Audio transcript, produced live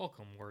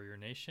Welcome, Warrior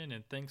Nation,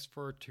 and thanks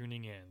for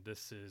tuning in.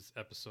 This is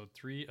episode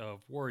 3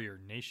 of Warrior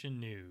Nation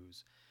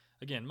News.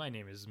 Again, my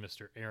name is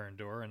Mr. Aaron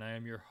Dorr, and I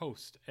am your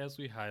host as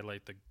we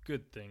highlight the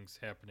good things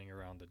happening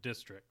around the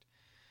district.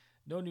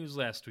 No news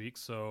last week,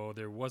 so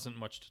there wasn't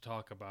much to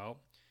talk about,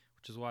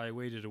 which is why I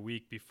waited a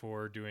week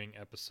before doing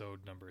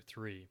episode number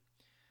 3.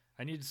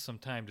 I needed some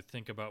time to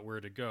think about where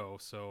to go,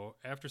 so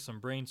after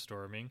some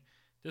brainstorming,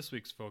 this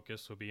week's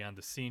focus will be on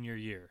the senior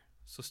year.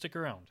 So stick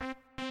around.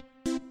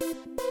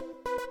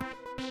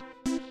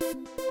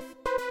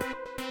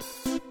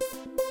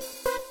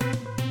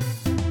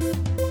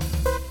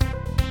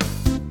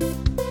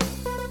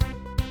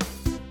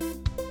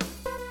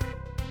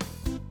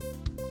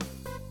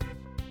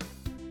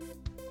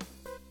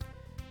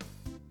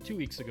 2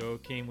 weeks ago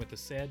came with the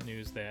sad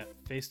news that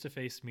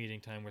face-to-face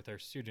meeting time with our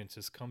students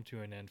has come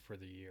to an end for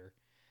the year.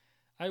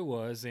 I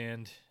was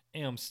and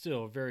am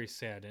still very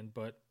saddened,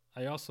 but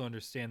I also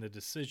understand the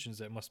decisions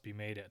that must be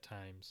made at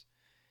times.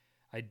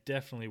 I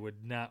definitely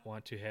would not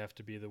want to have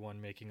to be the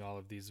one making all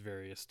of these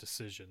various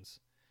decisions.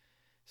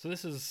 So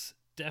this is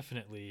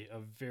definitely a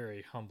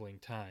very humbling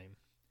time.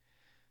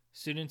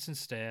 Students and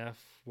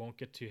staff won't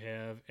get to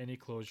have any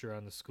closure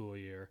on the school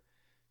year.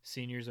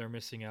 Seniors are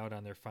missing out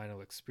on their final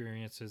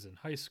experiences in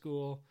high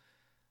school,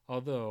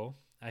 although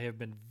I have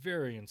been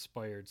very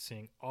inspired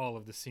seeing all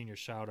of the senior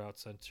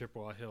shoutouts on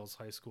Chippewa Hills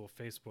High School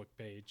Facebook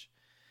page.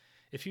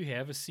 If you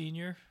have a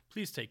senior,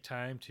 please take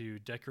time to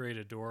decorate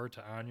a door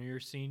to honor your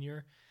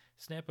senior,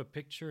 snap a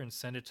picture and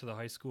send it to the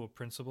high school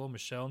principal,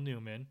 Michelle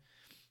Newman,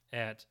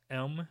 at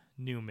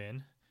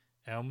mnewman,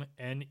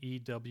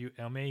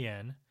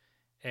 MNEWMAN,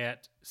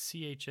 at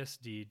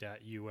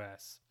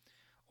chsd.us.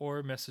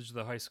 Or message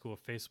the high school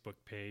Facebook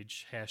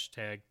page,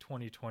 hashtag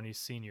 2020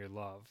 Senior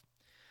Love.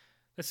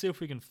 Let's see if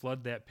we can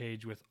flood that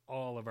page with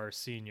all of our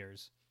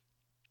seniors.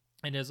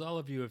 And as all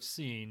of you have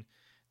seen,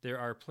 there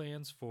are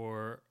plans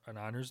for an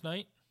honors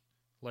night,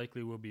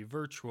 likely will be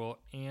virtual,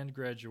 and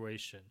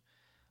graduation.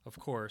 Of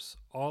course,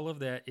 all of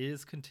that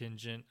is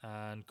contingent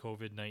on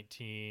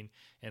COVID-19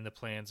 and the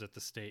plans that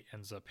the state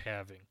ends up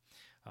having.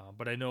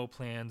 But I know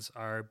plans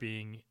are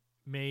being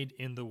made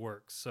in the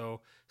works,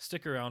 so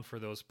stick around for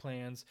those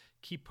plans.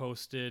 Keep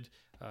posted,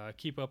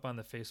 keep up on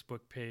the Facebook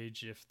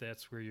page if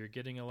that's where you're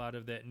getting a lot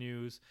of that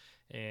news,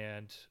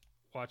 and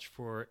watch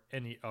for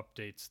any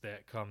updates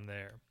that come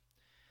there.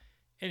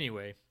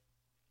 Anyway,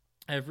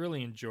 I've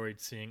really enjoyed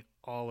seeing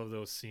all of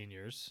those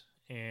seniors,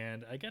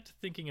 and I got to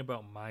thinking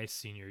about my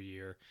senior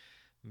year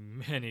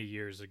many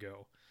years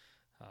ago.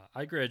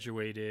 I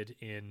graduated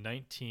in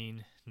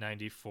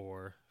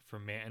 1994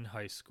 from Manton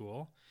High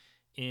School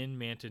in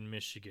Manton,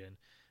 Michigan,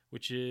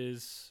 which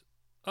is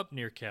up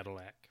near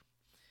Cadillac.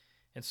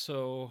 And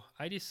so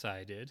I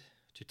decided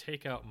to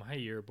take out my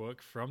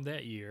yearbook from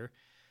that year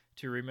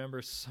to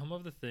remember some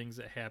of the things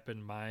that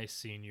happened my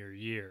senior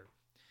year.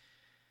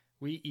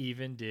 We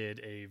even did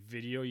a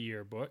video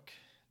yearbook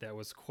that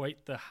was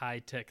quite the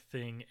high-tech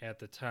thing at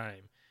the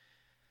time.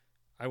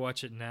 I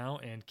watch it now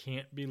and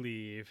can't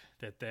believe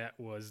that that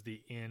was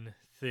the in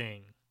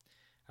thing.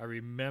 I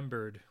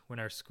remembered when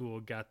our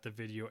school got the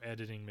video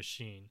editing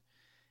machine.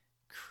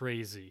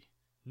 Crazy.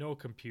 No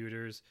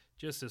computers,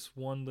 just this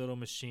one little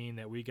machine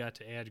that we got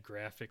to add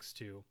graphics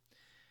to.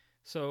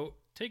 So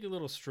take a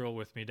little stroll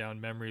with me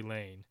down memory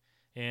lane,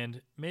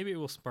 and maybe it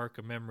will spark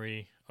a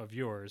memory of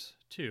yours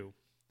too.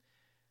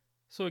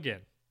 So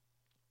again,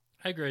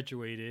 I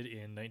graduated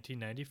in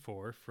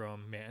 1994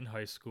 from Manton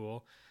High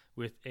School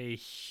with a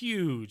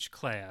huge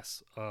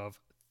class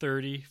of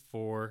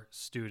 34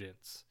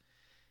 students.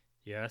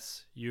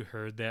 Yes, you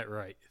heard that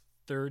right.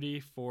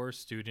 34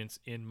 students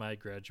in my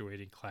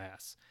graduating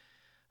class.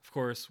 Of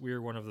course, we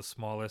were one of the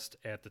smallest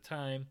at the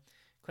time.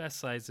 Class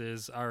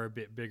sizes are a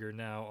bit bigger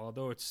now,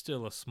 although it's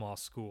still a small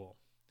school.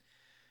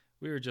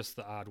 We were just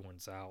the odd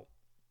ones out.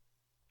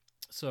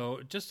 So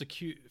just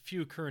a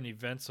few current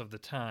events of the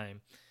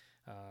time.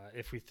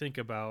 If we think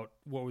about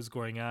what was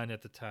going on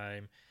at the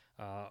time,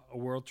 a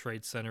World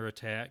Trade Center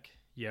attack.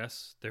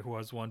 Yes, there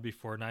was one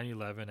before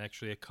 9/11,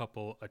 actually a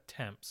couple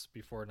attempts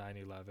before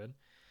 9/11.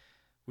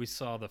 We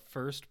saw the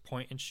first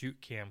point-and-shoot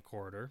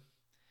camcorder.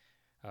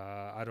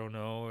 I don't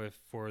know if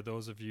for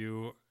those of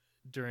you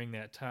during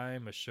that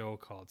time, a show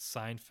called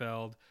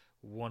Seinfeld,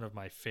 one of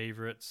my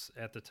favorites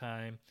at the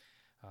time.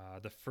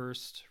 The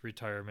first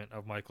retirement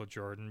of Michael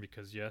Jordan,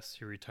 because yes,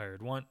 he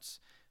retired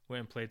once, went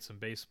and played some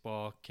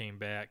baseball, came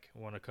back,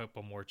 won a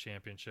couple more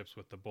championships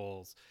with the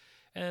Bulls.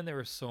 And there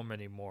were so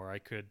many more. I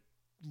could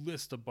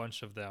list a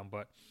bunch of them,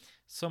 but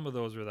some of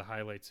those were the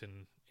highlights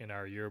in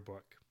our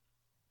yearbook.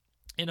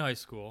 In high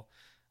school,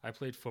 I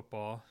played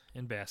football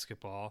and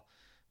basketball,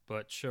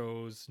 but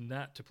chose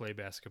not to play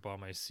basketball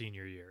my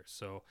senior year.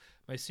 So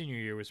my senior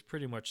year was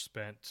pretty much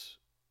spent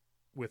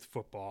with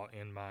football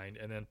in mind,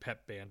 and then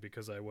pep band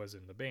because I was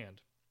in the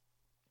band.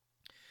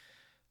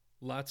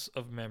 Lots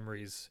of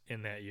memories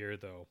in that year,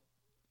 though.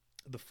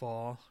 The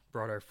fall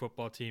brought our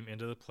football team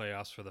into the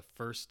playoffs for the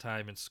first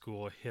time in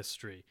school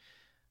history.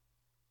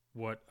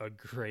 What a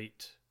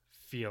great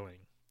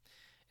feeling.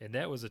 And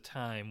that was a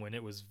time when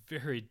it was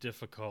very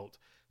difficult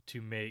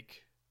to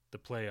make the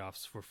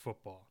playoffs for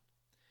football.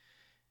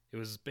 It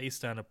was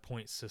based on a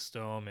point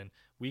system, and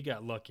we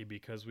got lucky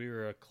because we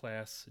were a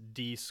Class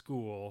D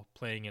school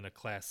playing in a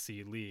Class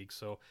C league,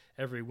 so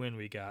every win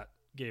we got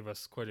gave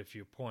us quite a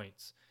few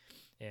points.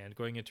 And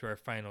going into our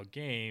final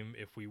game,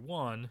 if we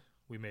won,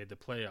 we made the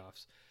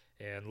playoffs,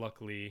 and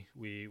luckily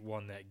we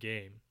won that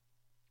game.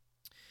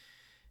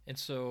 And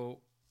so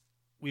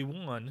we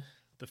won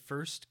the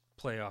first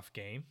playoff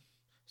game,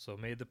 so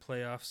made the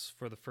playoffs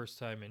for the first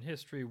time in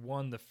history,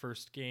 won the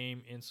first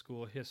game in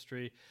school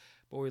history,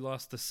 but we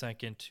lost the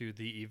second to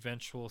the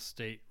eventual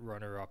state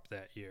runner-up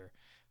that year.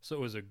 So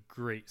it was a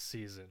great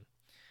season,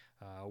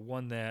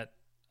 one that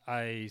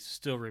I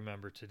still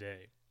remember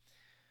today.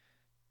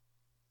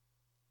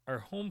 Our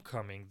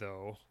homecoming,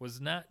 though, was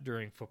not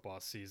during football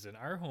season.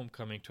 Our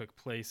homecoming took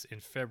place in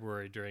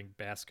February during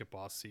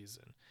basketball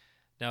season.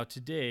 Now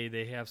today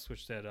they have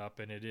switched that up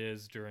and it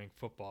is during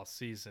football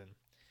season.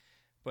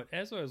 But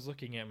as I was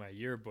looking at my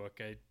yearbook,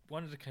 I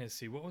wanted to kind of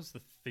see what was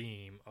the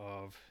theme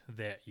of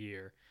that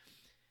year.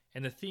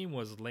 And the theme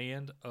was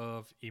Land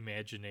of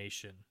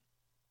Imagination.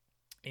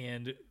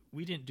 And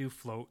we didn't do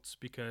floats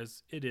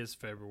because it is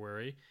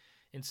February.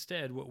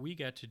 Instead, what we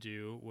got to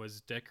do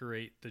was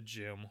decorate the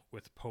gym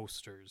with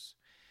posters.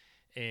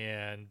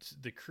 And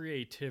the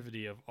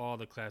creativity of all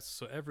the classes.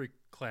 So every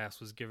class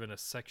was given a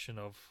section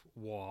of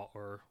wall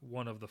or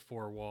one of the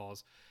four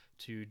walls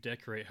to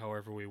decorate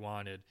however we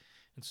wanted.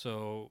 And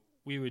so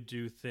we would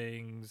do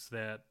things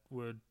that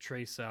would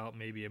trace out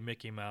maybe a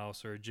Mickey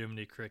Mouse or a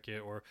Jiminy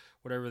Cricket or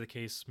whatever the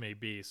case may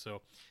be.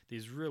 So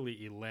these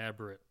really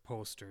elaborate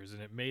posters,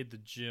 and it made the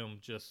gym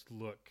just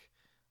look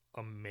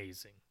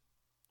amazing.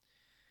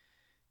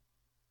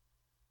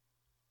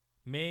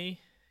 May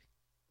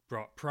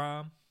brought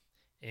prom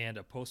and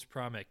a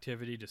post-prom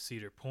activity to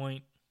Cedar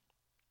Point,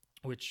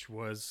 which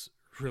was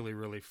really,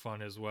 really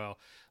fun as well,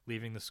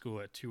 leaving the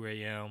school at 2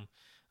 a.m.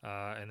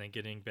 And then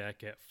getting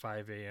back at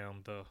 5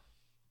 a.m. the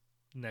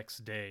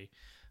next day.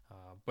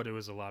 But it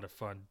was a lot of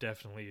fun.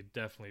 Definitely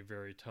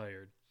very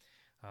tired.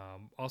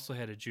 Also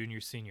had a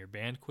junior-senior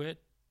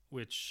banquet,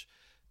 which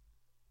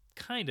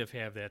kind of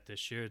have that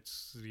this year.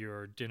 It's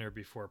your dinner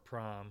before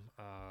prom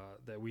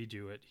that we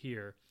do it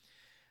here.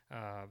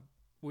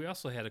 We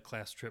also had a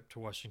class trip to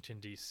Washington,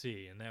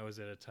 D.C., and that was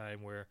at a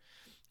time where,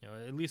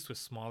 at least with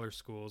smaller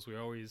schools, we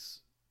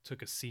always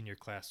took a senior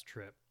class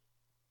trip.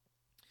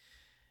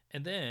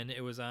 And then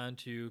it was on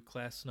to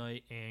class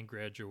night and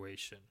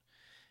graduation.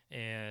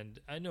 And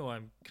I know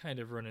I'm kind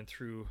of running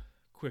through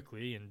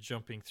quickly and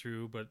jumping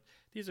through, but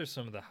these are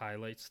some of the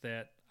highlights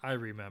that I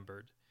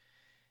remembered.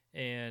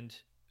 And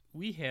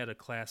we had a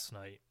class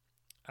night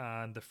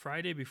on the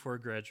Friday before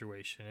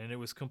graduation, and it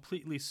was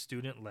completely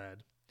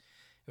student-led.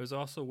 It was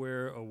also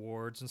where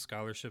awards and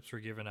scholarships were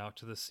given out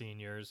to the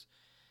seniors.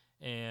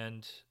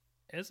 And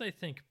as I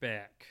think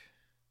back,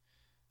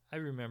 I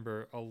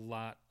remember a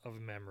lot of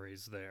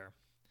memories there.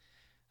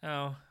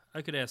 Now,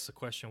 I could ask the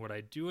question, would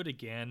I do it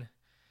again?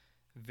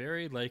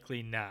 Very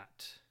likely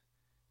not.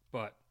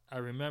 But I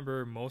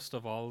remember most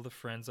of all of the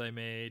friends I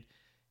made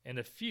and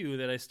a few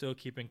that I still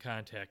keep in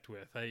contact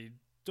with. I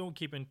don't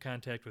keep in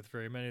contact with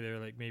very many. There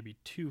are like maybe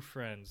 2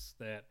 friends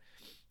that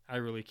I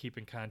really keep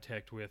in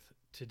contact with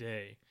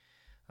today.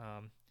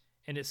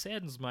 And it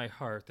saddens my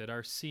heart that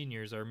our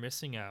seniors are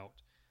missing out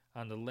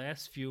on the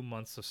last few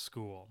months of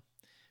school,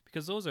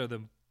 because those are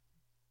the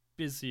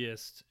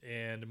busiest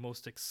and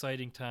most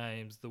exciting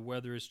times. The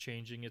weather is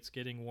changing, it's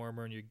getting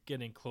warmer, and you're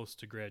getting close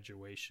to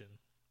graduation.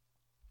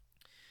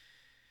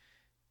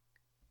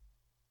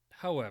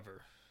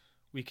 However,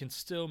 we can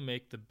still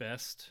make the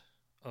best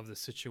of the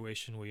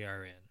situation we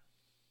are in.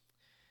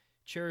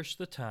 Cherish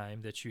the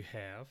time that you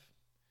have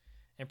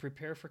and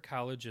prepare for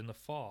college in the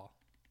fall.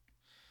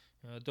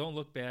 Don't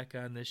look back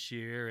on this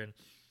year and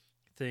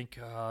think,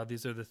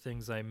 these are the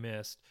things I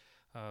missed,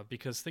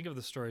 because think of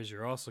the stories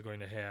you're also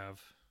going to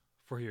have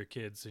for your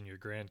kids and your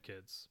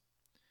grandkids.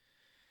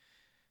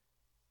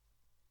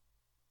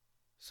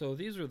 So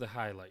these are the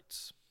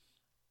highlights.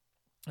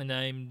 And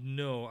I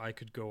know I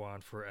could go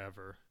on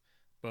forever,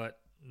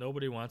 but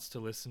nobody wants to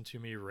listen to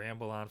me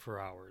ramble on for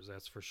hours,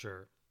 that's for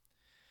sure.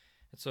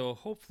 And so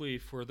hopefully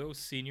for those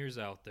seniors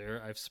out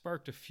there, I've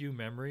sparked a few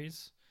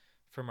memories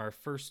from our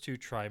first 2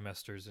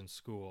 trimesters in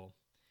school.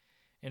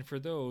 And for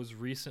those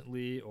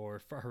recently or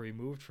far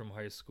removed from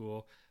high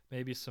school,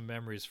 maybe some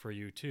memories for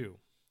you too.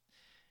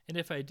 And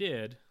if I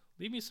did,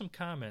 leave me some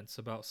comments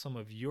about some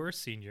of your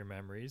senior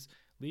memories.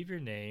 Leave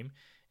your name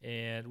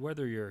and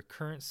whether you're a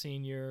current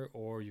senior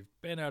or you've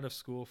been out of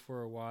school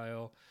for a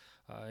while.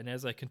 And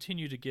as I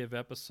continue to give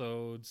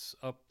episodes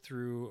up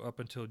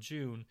until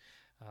June,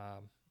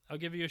 I'll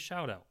give you a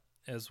shout out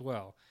as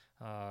well.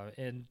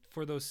 And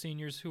for those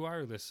seniors who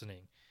are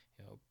listening,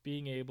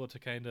 being able to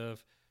kind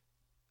of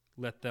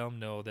let them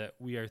know that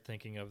we are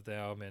thinking of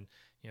them and,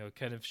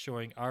 kind of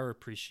showing our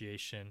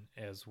appreciation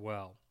as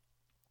well.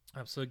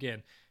 So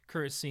again,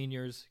 current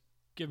seniors,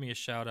 give me a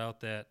shout out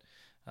that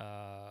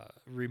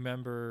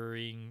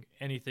remembering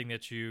anything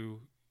that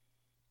you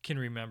can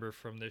remember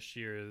from this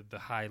year, the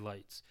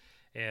highlights.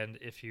 And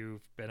if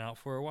you've been out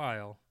for a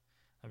while,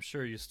 I'm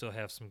sure you still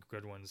have some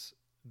good ones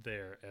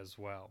there as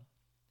well.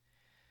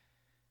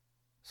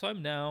 So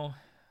I'm now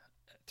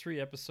 3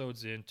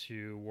 episodes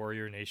into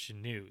Warrior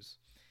Nation News,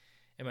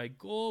 and my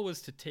goal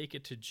was to take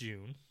it to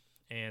June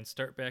and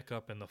start back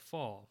up in the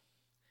fall.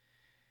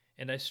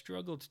 And I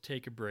struggled to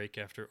take a break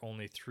after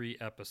only 3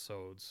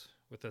 episodes,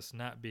 with us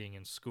not being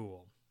in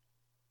school.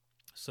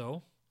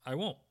 So I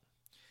won't.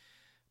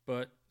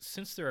 But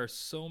since there are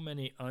so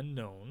many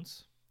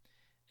unknowns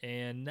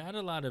and not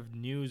a lot of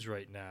news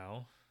right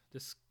now,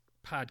 this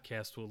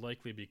podcast will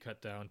likely be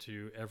cut down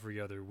to every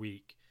other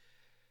week.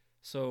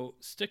 So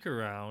stick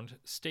around,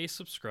 stay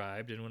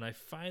subscribed, and when I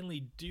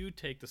finally do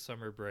take the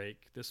summer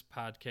break, this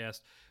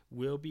podcast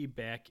will be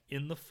back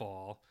in the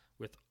fall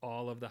with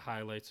all of the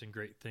highlights and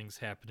great things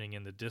happening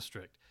in the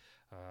district.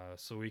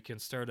 So we can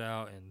start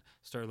out and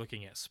start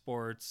looking at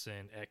sports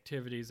and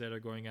activities that are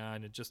going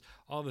on and just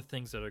all the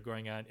things that are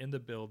going on in the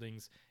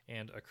buildings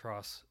and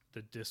across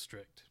the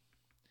district.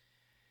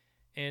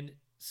 And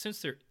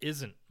since there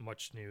isn't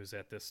much news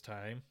at this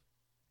time,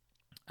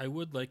 I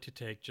would like to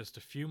take just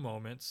a few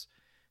moments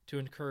to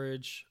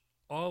encourage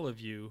all of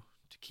you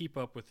to keep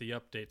up with the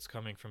updates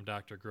coming from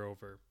Dr.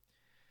 Grover.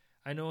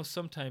 I know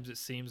sometimes it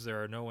seems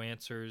there are no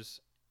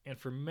answers, and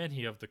for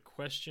many of the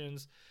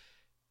questions,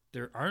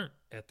 there aren't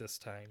at this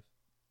time.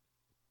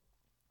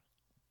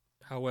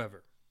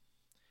 However,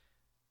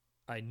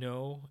 I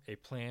know a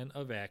plan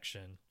of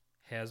action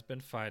has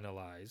been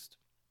finalized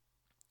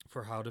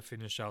for how to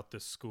finish out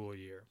this school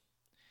year,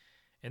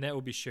 and that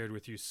will be shared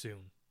with you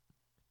soon.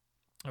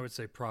 I would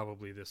say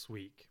probably this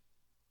week.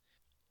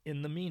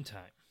 In the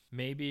meantime,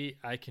 maybe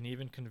I can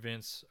even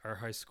convince our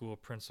high school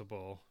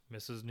principal,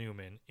 Mrs.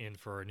 Newman, in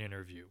for an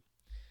interview.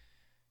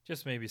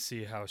 Just maybe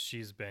see how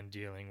she's been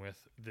dealing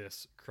with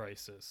this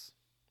crisis.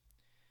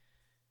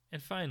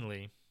 And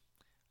finally,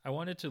 I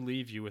wanted to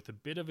leave you with a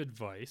bit of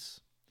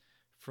advice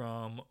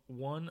from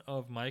one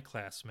of my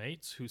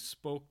classmates who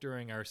spoke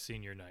during our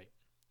senior night.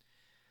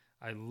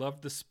 I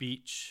loved the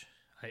speech.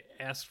 I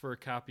asked for a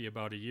copy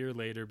about a year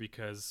later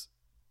because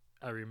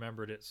I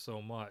remembered it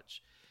so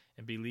much.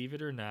 And believe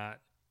it or not,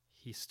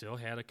 he still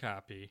had a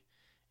copy,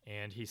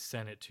 and he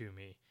sent it to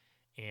me.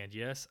 And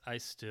yes, I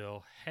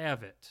still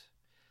have it.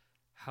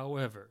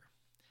 However,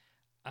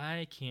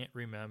 I can't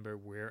remember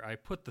where I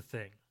put the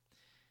thing.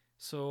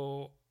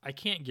 So I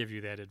can't give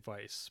you that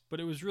advice, but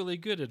it was really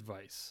good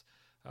advice.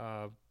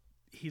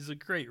 He's a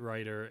great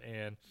writer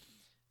and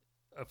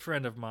a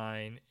friend of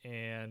mine,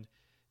 and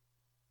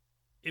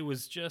it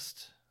was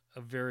just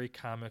a very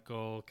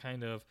comical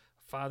kind of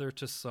father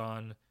to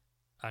son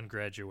on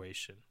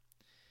graduation.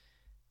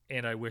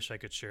 And I wish I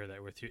could share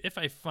that with you. If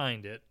I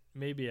find it,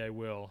 maybe I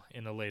will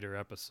in a later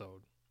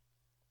episode.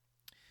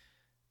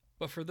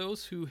 But for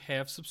those who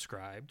have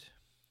subscribed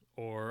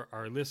or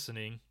are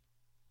listening,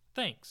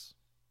 thanks.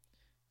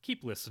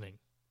 Keep listening.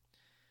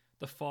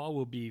 The fall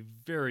will be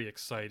very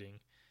exciting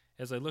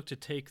as I look to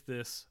take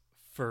this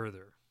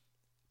further.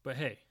 But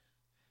hey,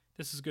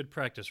 this is good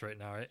practice right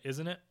now,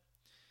 isn't it?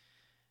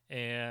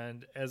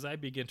 And as I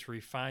begin to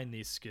refine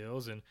these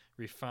skills and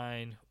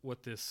refine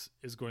what this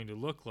is going to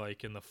look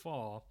like in the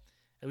fall,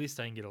 at least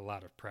I can get a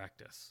lot of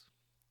practice.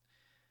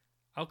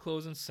 I'll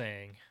close in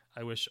saying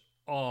I wish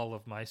all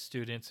of my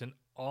students and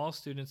all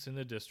students in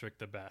the district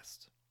the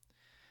best.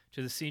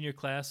 To the senior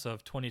class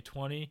of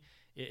 2020,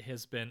 it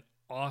has been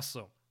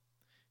awesome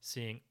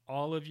seeing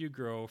all of you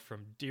grow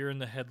from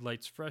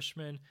deer-in-the-headlights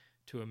freshmen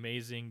to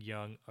amazing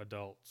young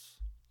adults.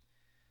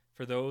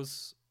 For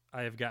those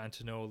I have gotten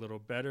to know a little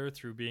better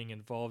through being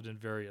involved in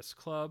various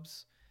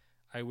clubs,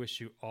 I wish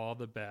you all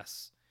the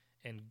best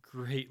and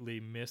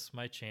greatly miss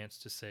my chance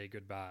to say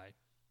goodbye.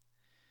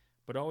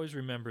 But always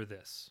remember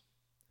this: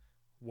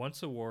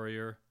 once a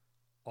warrior,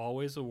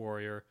 always a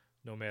warrior,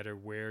 no matter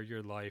where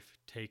your life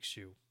takes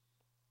you.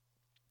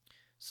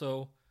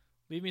 So,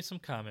 leave me some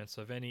comments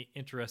of any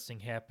interesting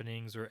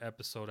happenings or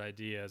episode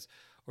ideas,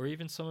 or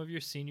even some of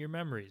your senior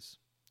memories.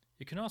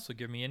 You can also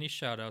give me any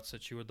shout-outs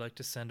that you would like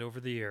to send over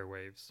the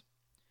airwaves.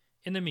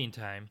 In the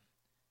meantime,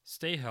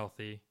 stay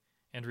healthy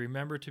and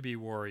remember to be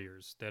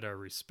warriors that are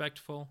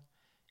respectful,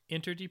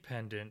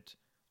 interdependent,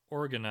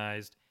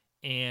 organized,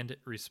 and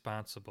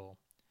responsible,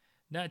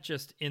 not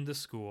just in the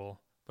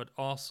school, but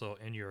also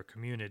in your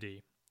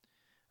community.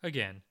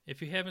 Again,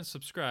 if you haven't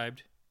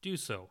subscribed, do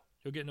so.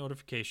 You'll get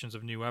notifications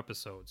of new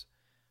episodes.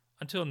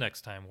 Until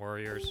next time,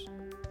 warriors.